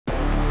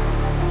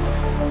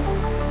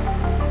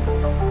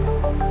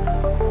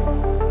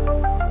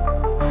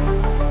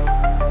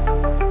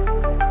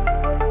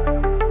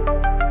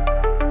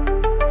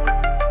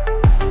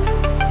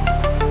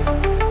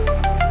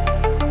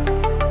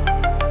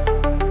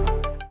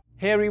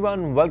Hey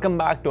everyone, welcome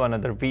back to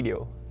another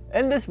video.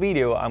 In this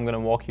video, I'm going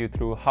to walk you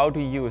through how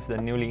to use the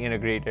newly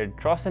integrated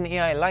Trossen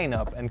AI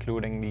lineup,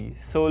 including the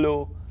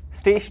solo,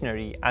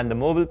 stationary, and the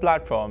mobile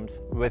platforms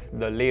with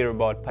the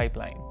LeRobot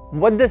pipeline.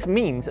 What this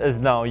means is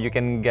now you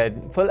can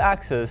get full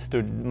access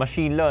to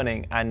machine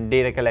learning and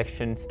data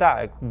collection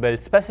stack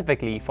built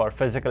specifically for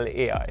physical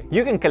AI.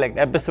 You can collect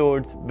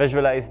episodes,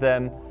 visualize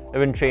them,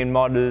 even train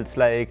models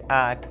like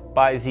ACT,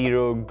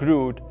 Pi0,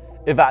 Groot,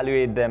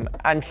 evaluate them,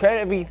 and share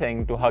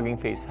everything to Huggin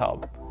Face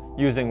Hub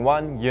using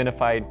one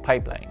unified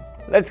pipeline.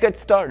 Let's get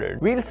started.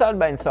 We'll start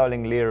by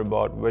installing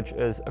LeRobot, which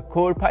is a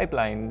core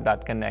pipeline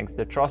that connects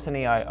the Trossen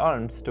AI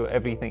arms to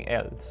everything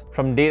else,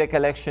 from data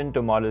collection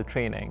to model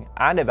training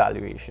and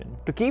evaluation.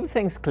 To keep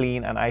things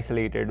clean and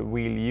isolated,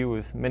 we'll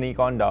use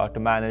Miniconda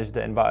to manage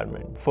the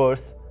environment.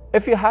 First,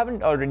 if you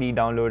haven't already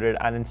downloaded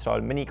and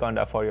installed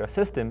Miniconda for your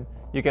system,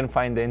 you can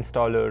find the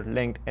installer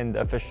linked in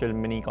the official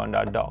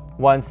Miniconda doc.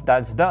 Once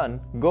that's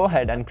done, go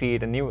ahead and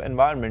create a new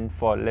environment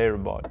for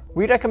LeRobot.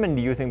 We recommend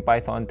using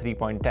Python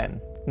 3.10.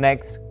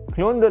 Next,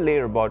 clone the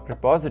LeRobot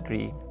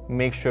repository.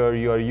 Make sure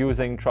you are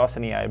using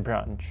Trossen AI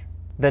branch.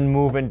 Then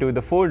move into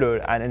the folder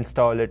and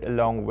install it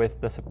along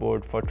with the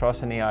support for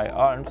Trossen AI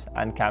arms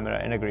and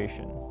camera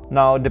integration.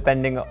 Now,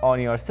 depending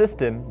on your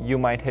system, you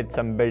might hit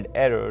some build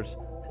errors,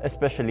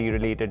 especially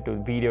related to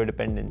video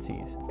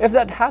dependencies. If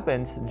that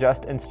happens,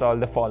 just install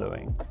the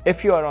following.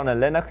 If you are on a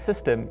Linux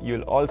system,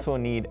 you'll also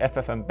need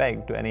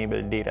FFmpeg to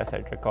enable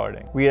dataset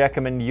recording. We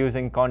recommend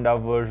using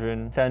Conda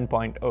version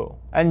 7.0.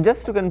 And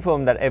just to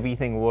confirm that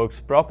everything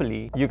works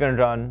properly, you can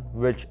run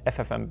which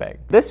FFmpeg.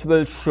 This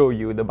will show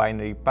you the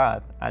binary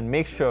path and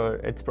make sure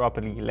it's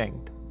properly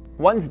linked.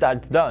 Once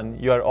that's done,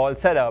 you are all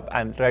set up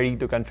and ready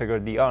to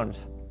configure the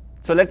arms.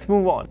 So let's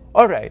move on.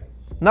 Alright.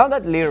 Now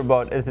that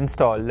LeRobot is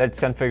installed, let's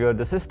configure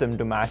the system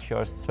to match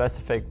your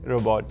specific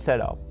robot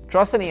setup.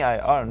 Trossen AI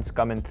arms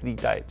come in three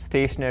types: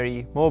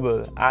 stationary,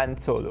 mobile, and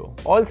solo.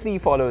 All three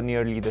follow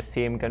nearly the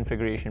same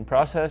configuration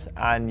process,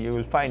 and you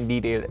will find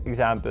detailed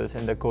examples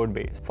in the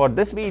codebase. For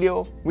this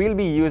video, we'll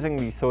be using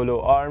the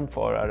solo arm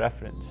for our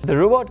reference. The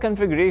robot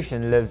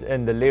configuration lives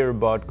in the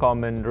LeRobot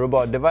common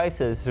robot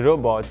devices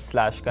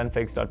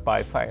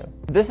robot/configs.py file.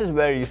 This is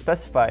where you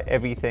specify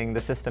everything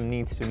the system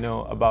needs to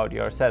know about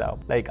your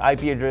setup, like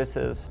IP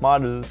addresses,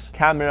 models,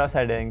 camera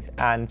settings,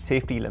 and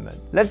safety limit.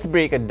 Let's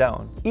break it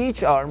down.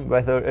 Each arm,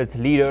 whether its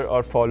leader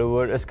or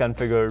follower, is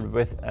configured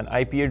with an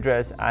IP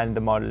address and the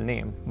model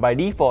name. By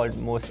default,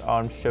 most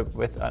arms ship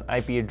with an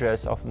IP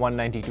address of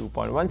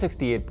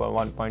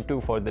 192.168.1.2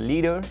 for the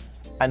leader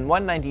and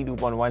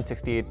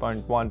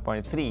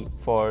 192.168.1.3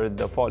 for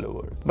the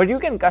follower. But you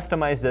can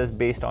customize this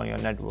based on your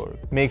network.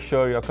 Make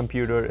sure your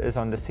computer is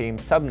on the same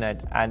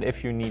subnet, and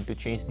if you need to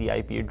change the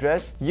IP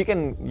address, you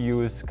can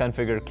use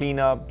configure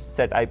cleanup,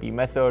 set IP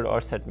method,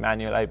 or set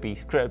manual IP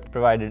script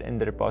provided in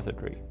the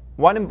repository.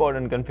 One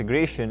important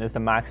configuration is the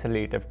max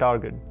relative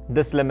target.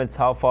 This limits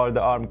how far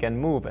the arm can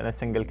move in a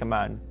single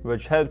command,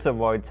 which helps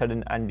avoid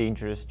sudden and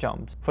dangerous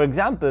jumps. For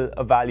example,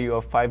 a value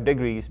of 5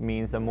 degrees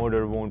means the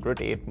motor won't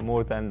rotate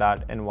more than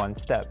that in one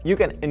step. You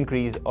can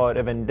increase or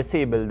even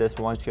disable this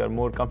once you are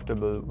more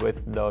comfortable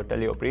with the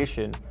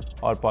teleoperation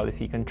or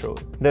policy control.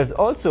 There's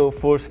also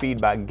force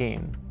feedback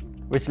gain,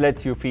 which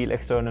lets you feel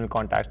external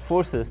contact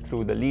forces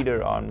through the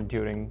leader arm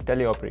during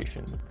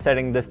teleoperation.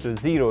 Setting this to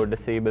 0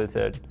 disables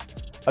it.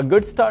 A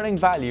good starting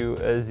value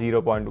is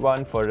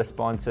 0.1 for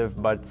responsive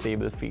but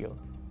stable feel.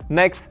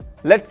 Next,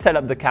 let's set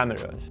up the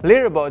cameras.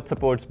 LeRobot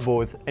supports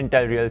both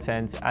Intel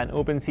RealSense and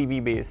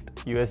OpenCV-based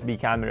USB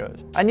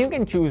cameras, and you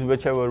can choose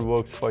whichever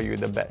works for you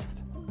the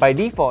best. By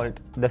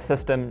default, the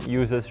system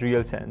uses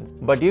RealSense,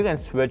 but you can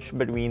switch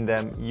between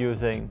them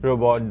using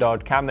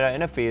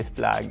robot.cameraInterface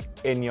flag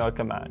in your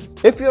commands.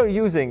 If you're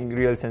using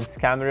RealSense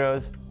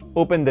cameras,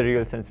 open the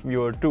RealSense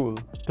Viewer tool,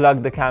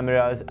 plug the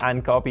cameras,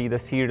 and copy the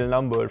serial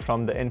number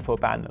from the info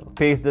panel.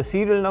 Paste the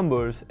serial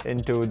numbers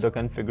into the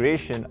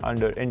configuration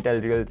under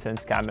Intel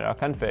RealSense camera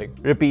config.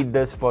 Repeat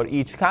this for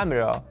each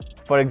camera,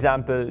 for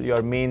example,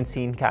 your main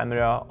scene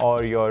camera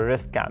or your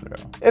wrist camera.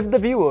 If the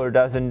viewer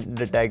doesn't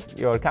detect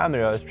your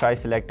cameras, try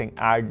selecting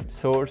Add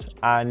Source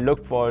and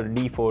look for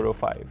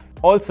D405.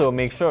 Also,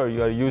 make sure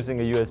you are using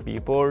a USB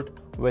port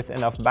with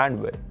enough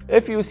bandwidth.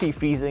 If you see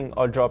freezing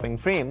or dropping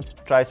frames,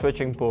 try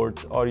switching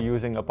ports or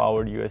using a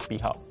powered USB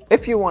hub.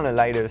 If you want a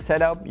lighter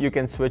setup, you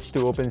can switch to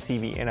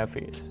OpenCV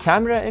interface.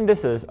 Camera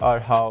indices are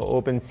how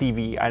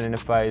OpenCV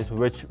identifies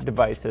which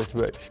device is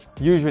which.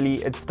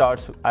 Usually it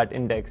starts at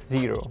index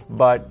 0,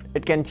 but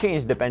it can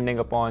change depending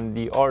upon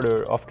the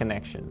order of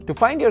connection. To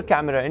find your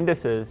camera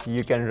indices,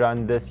 you can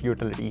run this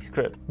utility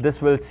script.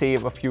 This will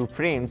save a few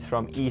frames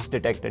from each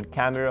detected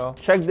camera.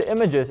 Check the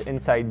images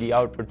inside the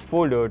output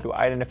folder to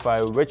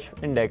identify which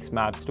index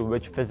maps to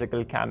which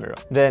physical camera.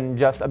 Then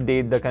just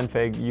update the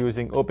config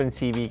using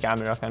OpenCV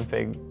camera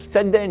config,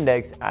 set the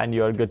index, and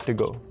you're good to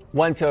go.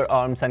 Once your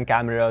arms and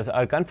cameras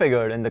are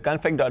configured in the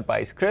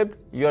config.py script,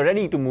 you're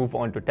ready to move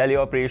on to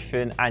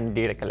teleoperation and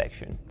data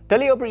collection.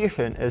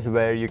 Teleoperation is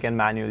where you can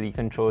manually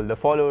control the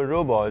follower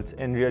robots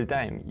in real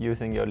time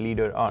using your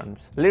leader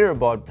arms.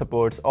 LeRobot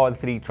supports all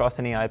three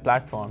Trossen AI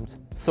platforms: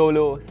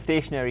 solo,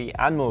 stationary,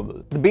 and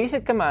mobile. The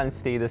basic commands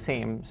stay the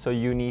same, so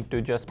you need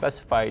to just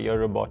specify your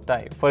robot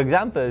type. For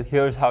example,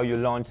 here's how you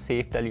launch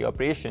safe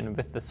teleoperation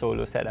with the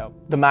solo setup.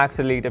 The max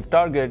relative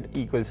target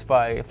equals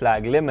 5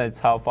 flag limits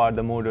how far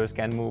the motors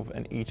can move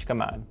in each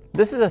command.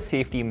 This is a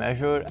safety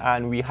measure,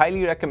 and we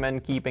highly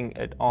recommend keeping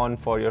it on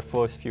for your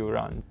first few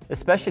runs,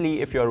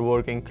 especially if you're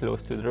working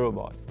close to the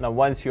robot. Now,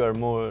 once you are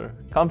more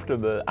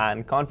comfortable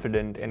and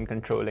confident in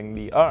controlling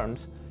the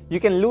arms, you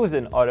can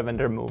loosen or even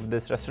remove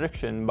this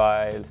restriction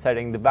by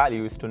setting the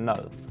values to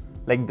null,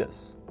 like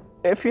this.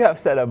 If you have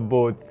set up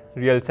both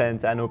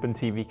RealSense and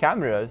OpenCV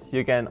cameras,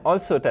 you can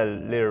also tell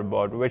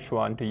LeRobot which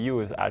one to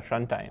use at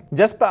runtime.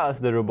 Just pass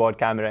the robot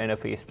camera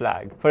interface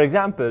flag. For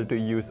example, to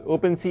use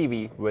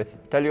OpenCV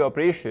with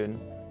teleoperation,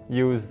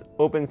 use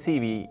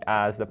OpenCV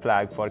as the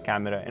flag for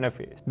camera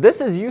interface. This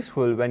is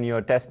useful when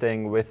you're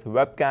testing with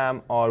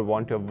webcam or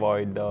want to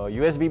avoid the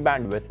USB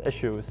bandwidth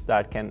issues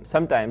that can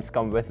sometimes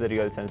come with the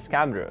RealSense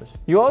cameras.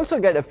 You also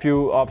get a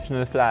few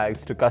optional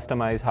flags to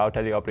customize how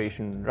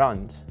teleoperation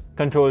runs.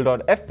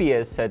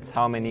 Control.fps sets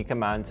how many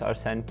commands are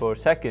sent per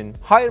second.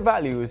 Higher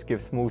values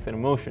give smoother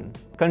motion.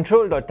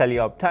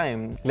 Control.teleop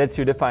time lets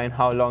you define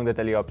how long the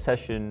teleop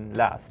session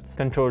lasts.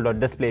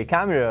 Control.display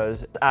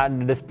cameras add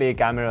the display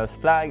cameras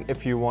flag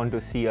if you want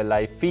to see a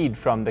live feed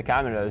from the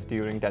cameras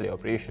during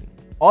teleoperation.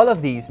 All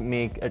of these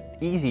make it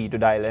easy to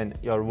dial in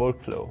your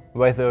workflow,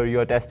 whether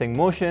you're testing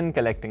motion,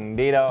 collecting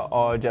data,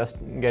 or just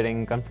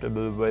getting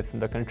comfortable with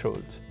the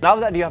controls. Now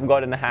that you have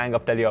gotten a hang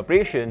of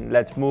teleoperation,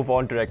 let's move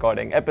on to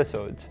recording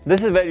episodes.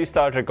 This is where you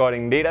start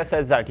recording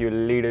datasets that you'll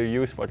later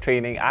use for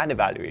training and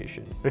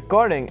evaluation.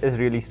 Recording is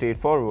really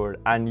straightforward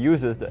and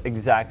uses the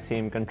exact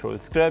same control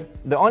script.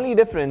 The only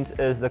difference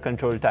is the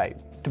control type.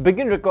 To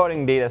begin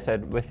recording dataset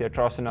with your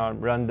Trossen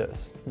arm, run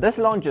this. This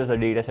launches a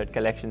dataset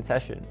collection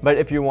session. But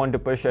if you want to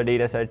push a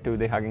dataset to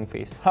the Huggin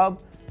Face hub,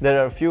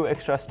 there are a few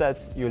extra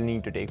steps you'll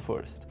need to take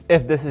first.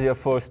 If this is your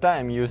first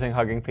time using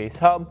Huggin Face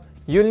hub,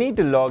 you'll need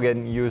to log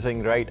in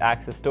using Write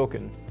Access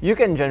Token. You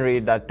can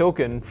generate that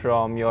token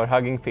from your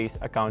Huggin Face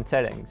account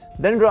settings.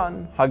 Then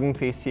run Huggin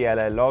Face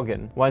CLI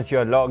login. Once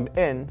you're logged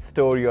in,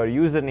 store your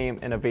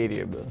username in a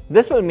variable.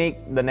 This will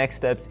make the next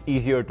steps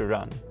easier to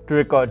run. To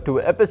record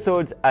 2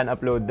 episodes and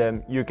upload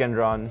them, you can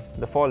run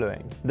the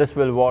following. This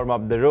will warm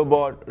up the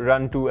robot,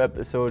 run 2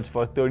 episodes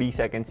for 30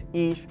 seconds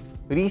each,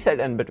 reset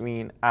in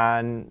between,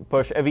 and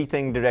push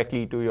everything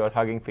directly to your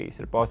Huggin Face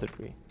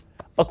repository.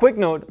 A quick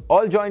note,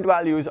 all joint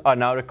values are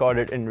now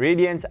recorded in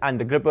radians and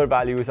the gripper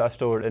values are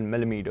stored in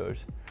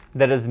millimeters.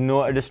 There is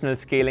no additional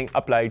scaling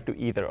applied to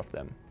either of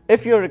them.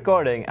 If you're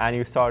recording and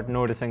you start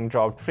noticing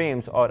dropped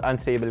frames or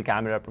unstable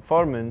camera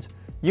performance,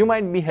 you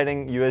might be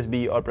hitting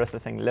USB or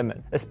processing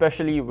limit,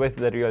 especially with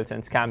the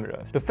RealSense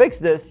cameras. To fix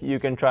this, you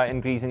can try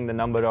increasing the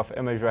number of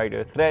image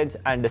writer threads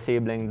and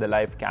disabling the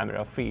live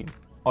camera feed.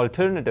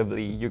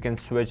 Alternatively, you can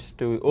switch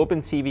to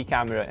OpenCV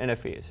camera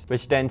interface,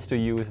 which tends to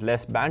use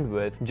less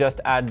bandwidth. Just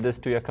add this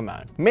to your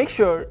command. Make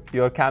sure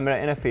your camera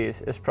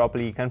interface is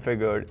properly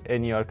configured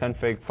in your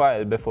config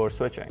file before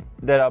switching.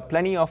 There are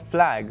plenty of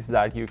flags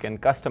that you can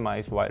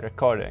customize while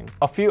recording.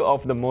 A few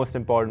of the most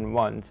important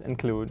ones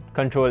include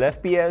Control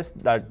FPS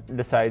that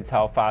decides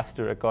how fast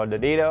to record the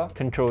data.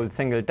 Control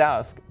Single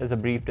Task is a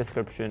brief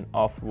description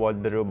of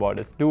what the robot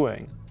is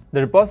doing.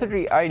 The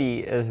repository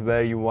ID is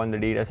where you want the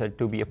dataset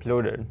to be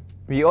uploaded.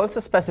 We also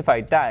specify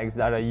tags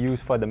that are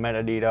used for the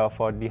metadata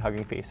for the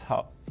Huggin Face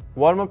hub.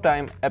 Warm-up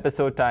time,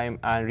 episode time,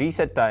 and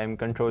reset time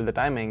control the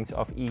timings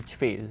of each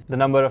phase. The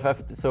number of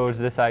episodes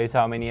decides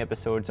how many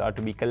episodes are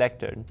to be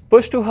collected.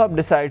 Push to hub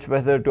decides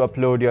whether to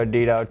upload your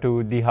data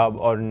to the hub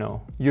or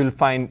no. You'll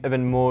find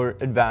even more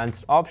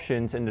advanced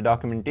options in the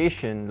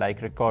documentation,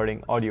 like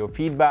recording audio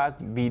feedback,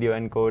 video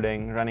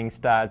encoding, running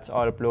stats,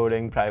 or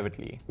uploading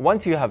privately.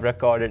 Once you have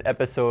recorded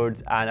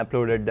episodes and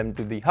uploaded them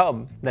to the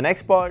hub, the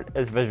next part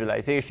is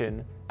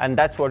visualization. And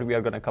that's what we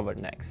are going to cover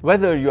next.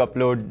 Whether you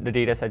upload the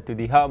dataset to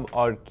the hub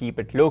or keep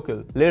it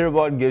local,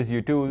 LeRobot gives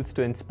you tools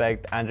to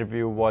inspect and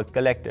review what's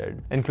collected,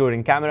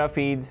 including camera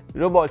feeds,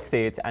 robot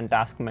states, and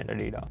task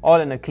metadata, all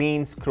in a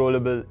clean,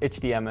 scrollable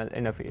HTML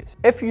interface.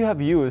 If you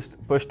have used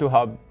push to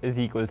hub is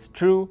equals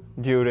true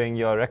during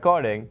your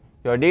recording,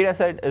 your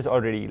dataset is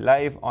already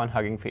live on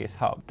Huggin Face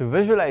Hub. To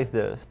visualize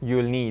this,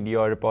 you'll need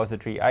your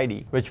repository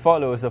ID, which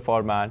follows the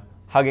format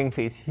Huggin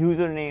Face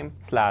username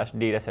 /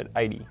 dataset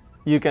ID.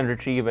 You can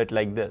retrieve it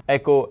like this: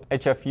 echo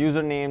HF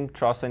username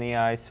Trossen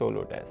AI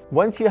solo test.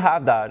 Once you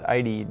have that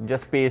ID,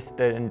 just paste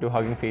it into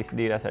Huggin Face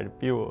dataset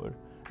viewer,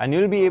 and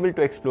you'll be able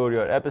to explore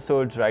your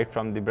episodes right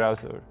from the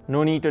browser.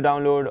 No need to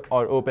download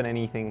or open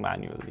anything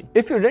manually.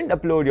 If you didn't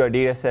upload your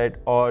dataset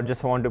or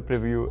just want to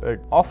preview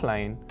it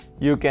offline,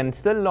 you can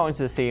still launch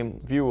the same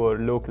viewer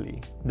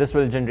locally. This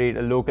will generate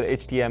a local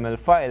HTML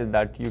file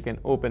that you can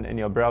open in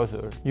your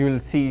browser. You'll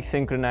see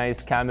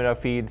synchronized camera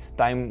feeds,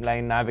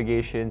 timeline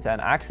navigations, and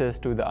access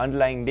to the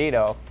underlying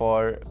data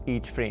for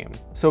each frame.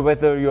 So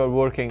whether you're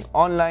working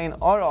online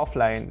or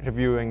offline,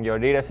 reviewing your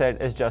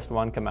dataset is just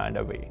one command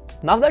away.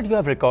 Now that you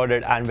have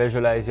recorded and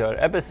visualized your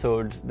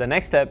episodes, the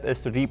next step is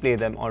to replay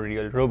them on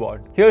Real Robot.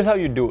 Here's how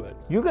you do it.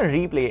 You can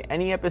replay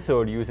any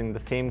episode using the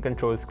same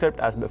control script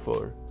as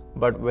before,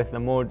 but with the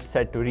mode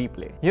set to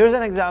replay. Here's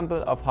an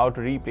example of how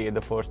to replay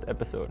the first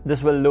episode.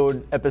 This will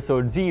load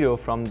episode 0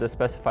 from the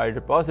specified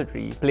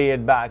repository, play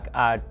it back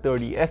at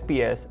 30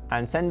 FPS,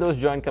 and send those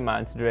joint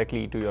commands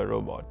directly to your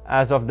robot.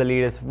 As of the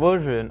latest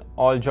version,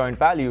 all joint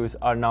values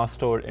are now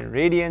stored in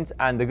radians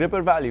and the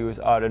gripper values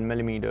are in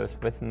millimeters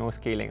with no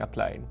scaling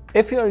applied.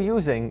 If you're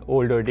using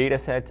older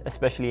datasets,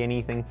 especially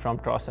anything from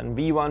Trossen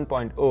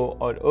v1.0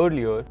 or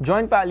earlier,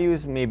 joint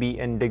values may be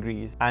in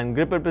degrees and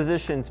gripper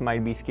positions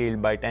might be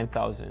scaled by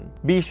 10,000.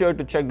 Be sure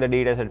to check the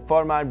dataset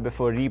format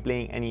before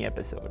replaying any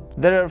episode.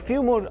 There are a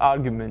few more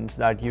arguments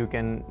that you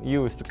can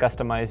use to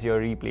customize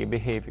your replay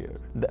behavior.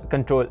 The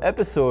control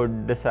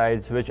episode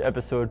decides which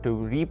episode to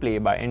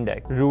replay by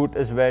index. Root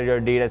is where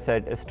your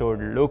dataset is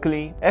stored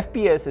locally.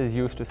 FPS is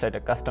used to set a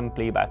custom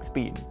playback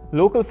speed.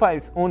 Local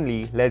files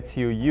only lets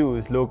you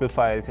use local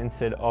files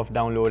instead of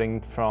downloading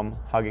from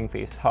Huggin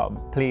Face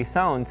Hub. Play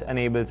sounds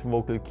enables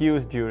vocal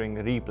cues during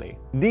replay.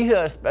 These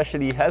are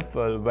especially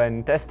helpful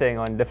when testing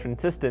on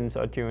different systems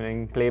or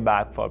tuning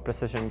playback for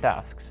precision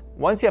tasks.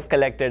 Once you have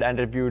collected and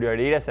reviewed your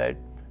dataset,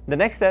 the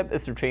next step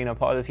is to train a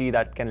policy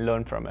that can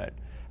learn from it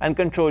and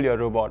control your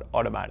robot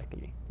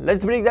automatically.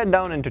 Let's break that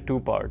down into two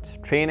parts,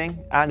 training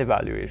and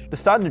evaluation. To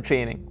start the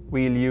training,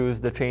 we'll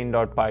use the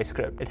train.py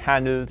script. It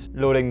handles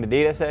loading the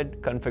dataset,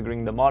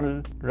 configuring the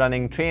model,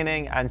 running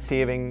training, and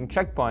saving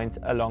checkpoints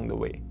along the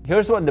way.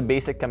 Here's what the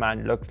basic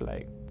command looks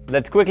like.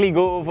 Let's quickly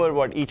go over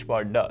what each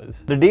part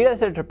does. The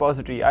dataset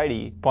repository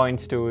ID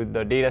points to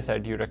the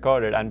dataset you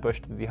recorded and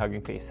pushed to the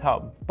Huggin Face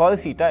Hub.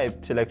 Policy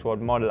type selects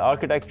what model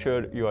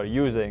architecture you are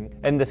using,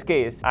 in this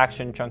case,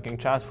 action chunking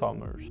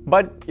transformers.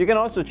 But you can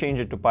also change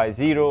it to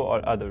Py0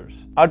 or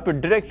others. Output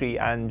directory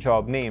and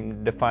job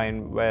name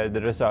define where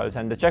the results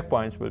and the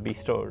checkpoints will be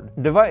stored.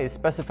 Device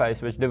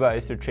specifies which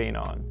device to train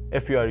on.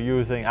 If you are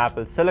using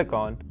Apple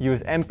Silicon,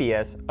 use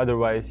MPS,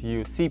 otherwise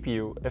use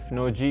CPU if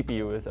no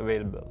GPU is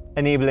available.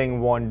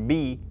 Enabling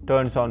B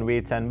turns on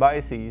weights and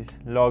biases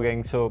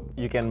logging so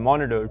you can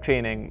monitor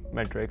training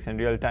metrics in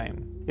real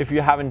time. If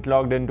you haven't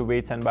logged into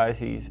weights and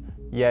biases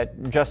yet,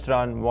 just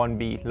run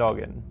 1B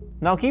login.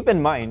 Now keep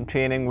in mind,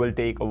 training will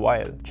take a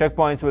while.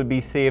 Checkpoints will be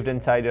saved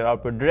inside your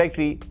output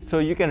directory so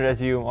you can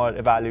resume or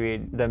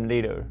evaluate them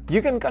later.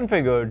 You can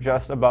configure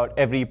just about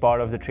every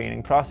part of the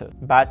training process.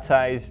 Batch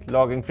size,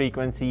 logging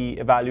frequency,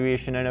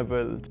 evaluation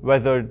intervals,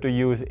 whether to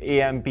use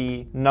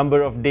AMP,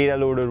 number of data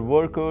loader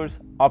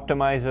workers,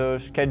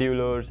 optimizers,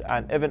 schedulers,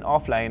 and even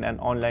offline and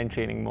online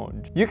training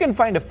modes. You can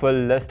find a full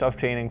list of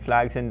training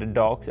flags in the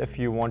docs if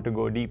you want to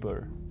go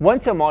deeper.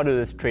 Once your model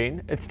is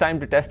trained, it's time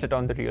to test it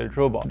on the real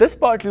robot. This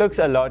part looks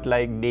a lot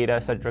like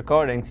dataset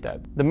recording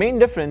step. The main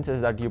difference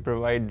is that you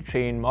provide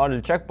trained model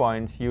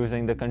checkpoints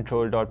using the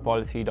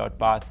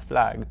control.policy.path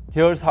flag.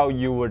 Here's how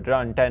you would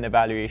run 10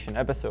 evaluation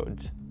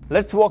episodes.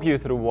 Let's walk you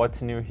through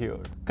what's new here.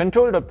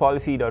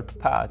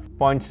 Control.policy.path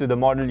points to the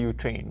model you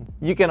train.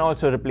 You can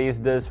also replace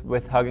this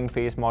with Huggin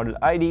Face model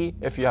ID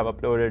if you have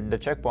uploaded the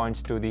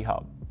checkpoints to the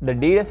hub. The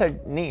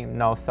dataset name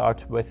now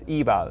starts with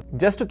eval,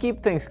 just to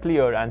keep things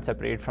clear and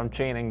separate from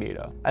training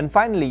data. And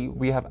finally,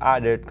 we have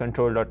added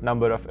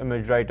control.number of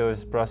image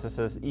writers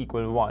processes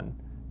equal 1.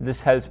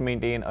 This helps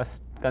maintain a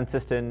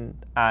consistent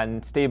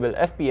and stable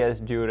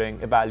FPS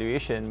during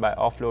evaluation by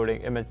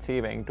offloading image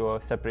saving to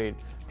a separate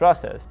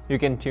process. You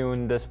can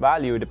tune this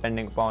value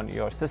depending upon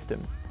your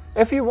system.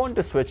 If you want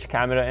to switch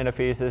camera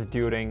interfaces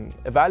during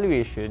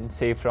evaluation,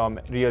 say from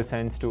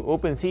RealSense to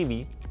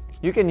OpenCV,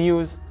 you can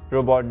use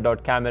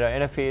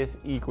robot.cameraInterface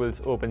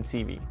equals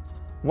OpenCV.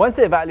 Once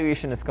the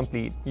evaluation is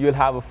complete, you'll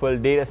have a full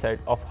dataset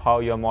of how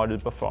your model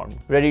performed,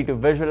 ready to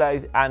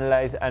visualize,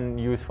 analyze, and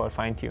use for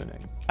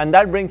fine-tuning. And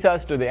that brings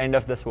us to the end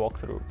of this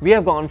walkthrough. We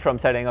have gone from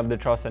setting up the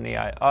Trossen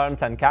AI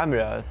arms and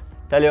cameras,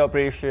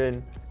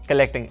 teleoperation,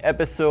 collecting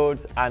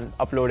episodes and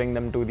uploading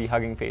them to the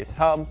Huggin Face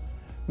Hub,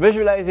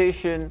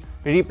 visualization,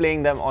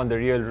 replaying them on the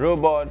real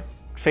robot,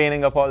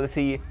 training a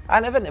policy,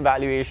 and even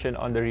evaluation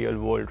on the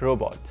real-world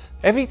robots.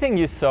 Everything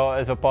you saw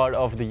is a part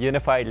of the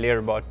unified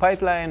LeRobot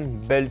pipeline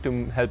built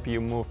to help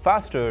you move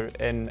faster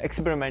in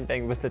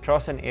experimenting with the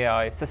Trossen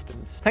AI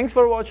systems. Thanks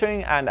for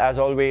watching, and as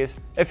always,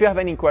 if you have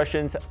any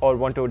questions or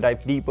want to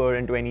dive deeper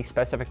into any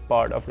specific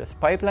part of this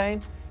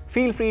pipeline,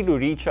 feel free to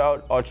reach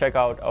out or check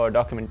out our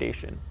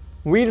documentation.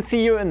 We'll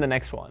see you in the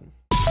next one.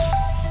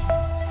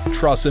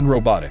 Trossen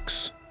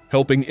Robotics,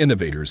 helping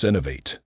innovators innovate.